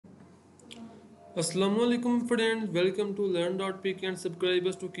अस्सलामुअलैकुम friends, welcome to learn.pk and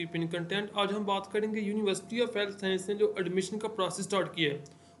subscribers to keep in content. आज हम बात करेंगे यूनिवर्सिटी ऑफ हेल्थ साइंस ने जो एडमिशन का प्रोसेस स्टार्ट किया है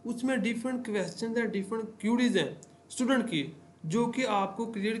उसमें डिफरेंट क्वेश्चंस हैं, डिफरेंट क्यूरीज हैं स्टूडेंट की, जो कि आपको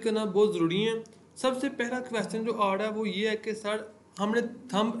क्लियर करना बहुत ज़रूरी है। सबसे पहला क्वेश्चन जो आ रहा है वो ये है कि सर हमने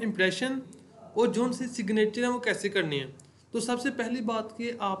थंब इम्प्रेशन और जो उनसे सिग्नेचर है वो कैसे करनी है। तो सबसे पहली बात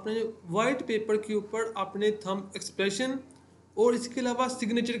कि आपने वाइट पेपर के ऊपर अपने थंब एक्सप्रेशन और इसके अलावा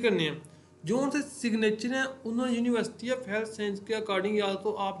सिग्नेचर करने हैं। जो उनसे सिग्नेचर हैं उन्होंने यूनिवर्सिटी ऑफ हेल्थ साइंस के अकॉर्डिंग या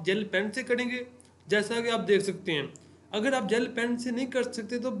तो आप जेल पेन से करेंगे, जैसा कि आप देख सकते हैं। अगर आप जेल पेन से नहीं कर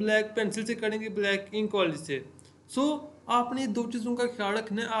सकते तो ब्लैक पेंसिल से करेंगे, ब्लैक इंक वाली से। सो आपने दो चीज़ों का ख्याल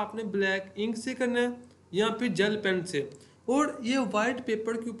रखना है, आपने ब्लैक इंक से करना है या फिर जेल पेन से। और ये वाइट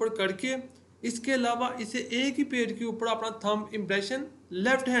पेपर के ऊपर करके इसके अलावा इसे एक ही पेज के ऊपर अपना थंब इम्प्रेशन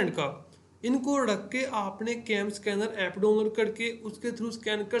लेफ्ट हैंड का इनको रख के आपने कैम स्कैनर ऐप डाउनलोड करके उसके थ्रू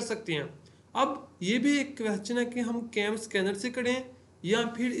स्कैन कर सकते हैं। अब ये भी एक क्वेश्चन है कि हम कैम स्कैनर से करें या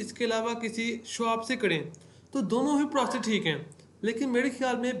फिर इसके अलावा किसी शॉप से करें, तो दोनों ही प्रोसेस ठीक हैं, लेकिन मेरे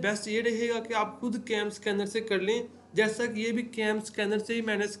ख्याल में बेस्ट ये रहेगा कि आप खुद कैम स्कैनर से कर लें, जैसा कि ये भी कैम स्कैनर से ही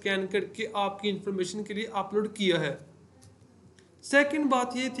मैंने स्कैन करके आपकी इंफॉर्मेशन के लिए अपलोड किया है। सेकंड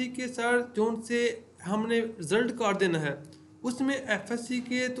बात ये थी कि सर जो से हमने रिजल्ट कार्ड देना है उसमें एफएससी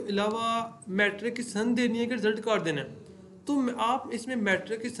के तो अलावा मैट्रिक की संध देनी है कि रिजल्ट कार्ड देना है। तो आप इसमें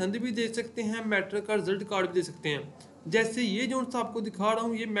मैट्रिक की संध भी दे सकते हैं, मैट्रिक का रिजल्ट कार्ड भी दे सकते हैं। जैसे ये जो सा आपको दिखा रहा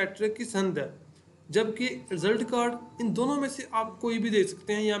हूँ ये मैट्रिक की संध है, जबकि रिजल्ट कार्ड इन दोनों में से आप कोई भी दे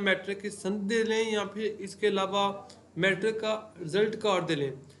सकते हैं, या मैट्रिक की संध दे लें या फिर इसके अलावा मैट्रिक का रिजल्ट कार्ड दे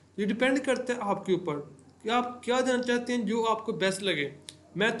लें। ये डिपेंड करता है आपके ऊपर कि आप क्या देना चाहते हैं, जो आपको बेस्ट लगे।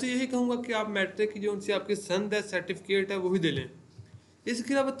 मैं तो यही कहूँगा कि आप मैट्रिक की जो उनसे आपकी संध है, सर्टिफिकेट है, वो भी दे लें।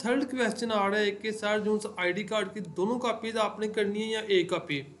 इसके अलावा थर्ड क्वेश्चन आ रहा है कि सर जो आईडी कार्ड की दोनों कापीज आपने करनी है या एक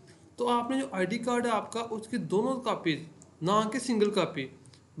कापी। तो आपने जो आईडी कार्ड है आपका उसकी दोनों कापीज, ना कि सिंगल कापी,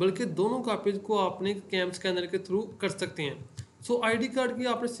 बल्कि दोनों कापीज को आपने कैम स्कैनर के थ्रू कर सकते हैं। सो आईडी कार्ड की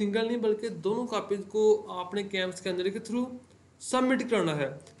आपने सिंगल नहीं बल्कि दोनों कापीज को आपने कैम स्कैनर के थ्रू सबमिट करना है,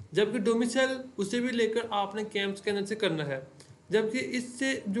 जबकि डोमिसाइल उसे भी लेकर आपने कैम स्कैनर से करना है। जबकि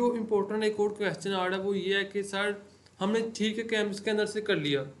इससे जो इम्पोर्टेंट एक और क्वेश्चन आ रहा है वो ये है कि सर हमने ठीक है कैम स्कैनर से कर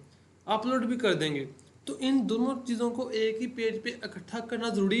लिया, अपलोड भी कर देंगे, तो इन दोनों चीज़ों को एक ही पेज पे इकट्ठा करना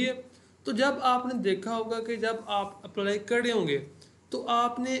ज़रूरी है। तो जब आपने देखा होगा कि जब आप अप्लाई कर रहे होंगे तो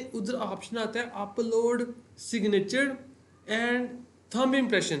आपने उधर ऑप्शन आता है upload signature and thumb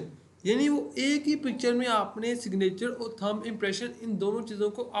impression, यानी वो एक ही पिक्चर में आपने सिग्नेचर और थंब इम्प्रेशन इन दोनों चीज़ों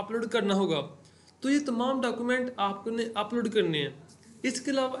को अपलोड करना होगा। तो ये तमाम डॉक्यूमेंट आपने अपलोड करने हैं।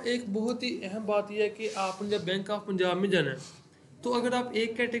 इसके अलावा एक बहुत ही अहम बात यह है कि आपने जब बैंक ऑफ पंजाब में जाना है तो अगर आप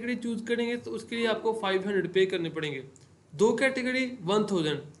एक कैटेगरी चूज करेंगे तो उसके लिए आपको 500 पे करने पड़ेंगे, दो कैटेगरी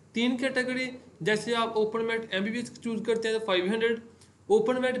 1000, तीन कैटेगरी जैसे आप ओपन मैट एमबीबीएस चूज करते हैं तो 500,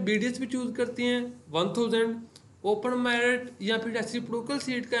 ओपन मैट बीडीएस भी चूज करते हैं 1000, ओपन मैरिट या फिर रेसिप्रोकल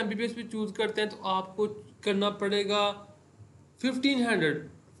सीट का एमबीबीएस भी चूज करते हैं तो आपको करना पड़ेगा 1500,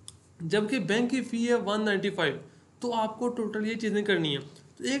 जबकि बैंक की फ़ी है 195। तो आपको टोटल ये चीज़ें करनी है।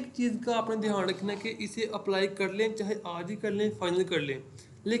 तो एक चीज़ का आपने ध्यान रखना कि इसे अप्लाई कर लें, चाहे आज ही कर लें, फाइनल कर लें,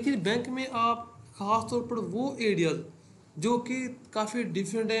 लेकिन बैंक में आप ख़ास तौर पर वो एरियाज जो कि काफ़ी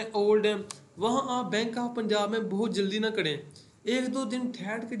डिफरेंट हैं, ओल्ड हैं, वहाँ आप बैंक ऑफ पंजाब में बहुत जल्दी ना करें, एक दो दिन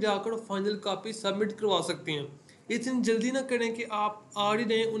ठहर के जाकर फाइनल कॉपी सबमिट करवा सकते हैं। इतनी जल्दी ना करें कि आप आ रही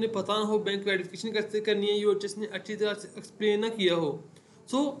रहें, उन्हें पता ना हो बैंक वेरिफिकेशन कैसे करनी है, यूएचएस ने अच्छी तरह से एक्सप्लेन ना किया हो।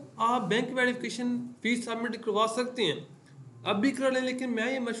 सो आप बैंक वेरिफिकेशन फीस सबमिट करवा सकते हैं, अब भी करा लें, लेकिन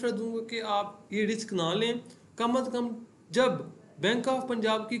मैं ये मशवरा दूंगा कि आप ये रिस्क ना लें। कम से कम जब बैंक ऑफ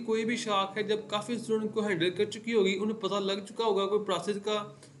पंजाब की कोई भी शाख है, जब काफ़ी स्टूडेंट को हैंडल कर चुकी होगी, उन्हें पता लग चुका होगा कोई प्रोसेस का,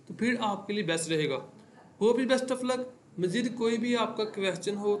 तो फिर आपके लिए बेस्ट रहेगा। Hope you best of luck. मज़ीद कोई भी आपका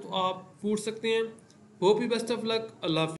क्वेश्चन हो तो आप पूछ सकते हैं। Hope you best of luck. अल्लाह हाफ़िज़।